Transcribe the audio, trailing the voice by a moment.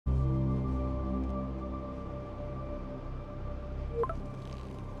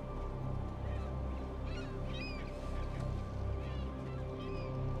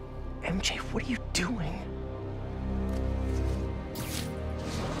MJ, what are you doing?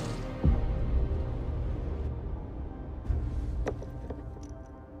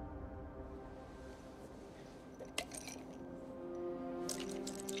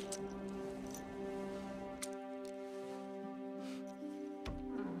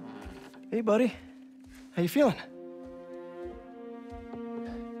 Hey, buddy. How you feeling?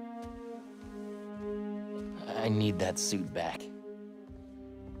 I need that suit back.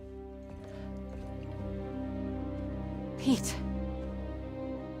 Pete.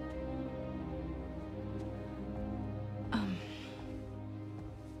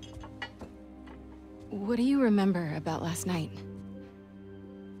 What do you remember about last night?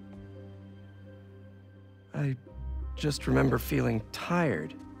 I just remember feeling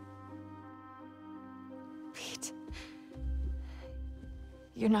tired. Pete.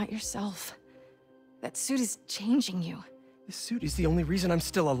 You're not yourself. That suit is changing you. This suit is the only reason I'm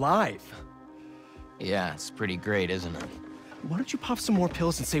still alive. Yeah, it's pretty great, isn't it? Why don't you pop some more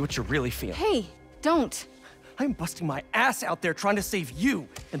pills and say what you're really feeling? Hey, don't. I'm busting my ass out there trying to save you,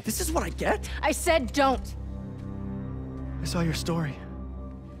 and this is what I get? I said don't. I saw your story.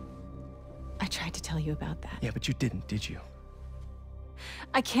 I tried to tell you about that. Yeah, but you didn't, did you?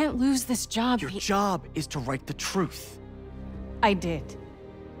 I can't lose this job, Your Pete. job is to write the truth. I did.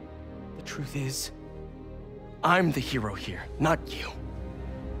 The truth is, I'm the hero here, not you.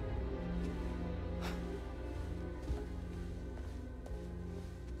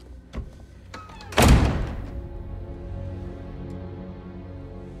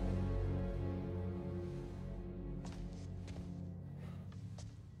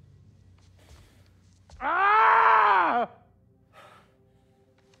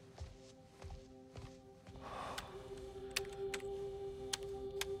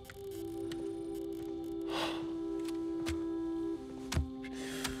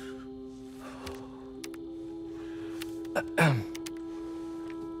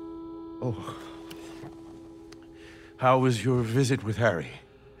 Oh. How was your visit with Harry?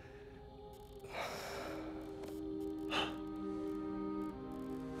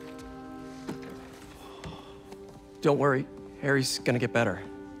 Don't worry, Harry's gonna get better.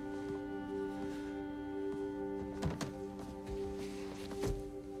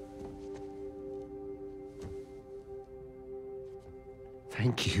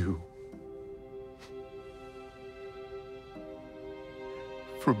 Thank you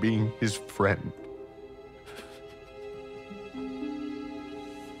for being his friend.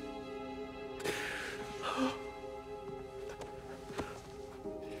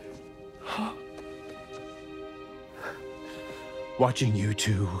 Watching you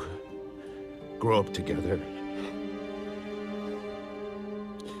two grow up together.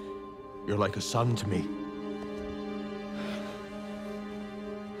 You're like a son to me.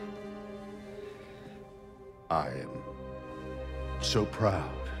 I am so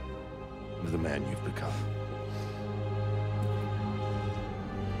proud of the man you've become.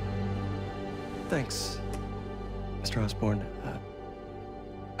 Thanks, Mr. Osborn.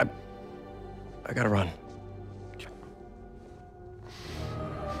 I gotta run.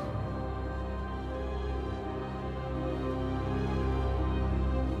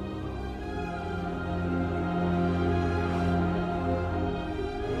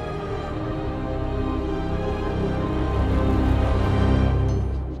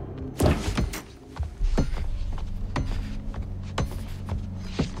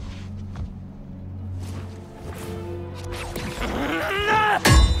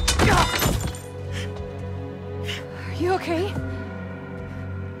 Are you okay?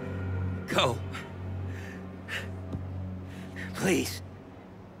 Go. Please.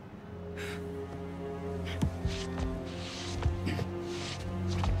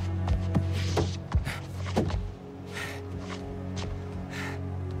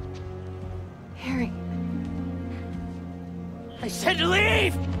 Harry. I said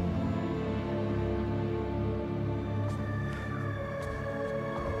leave!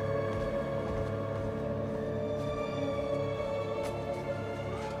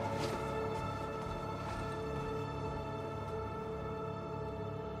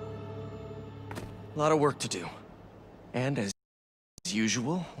 A lot of work to do. And as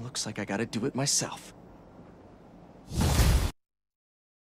usual, looks like I gotta do it myself.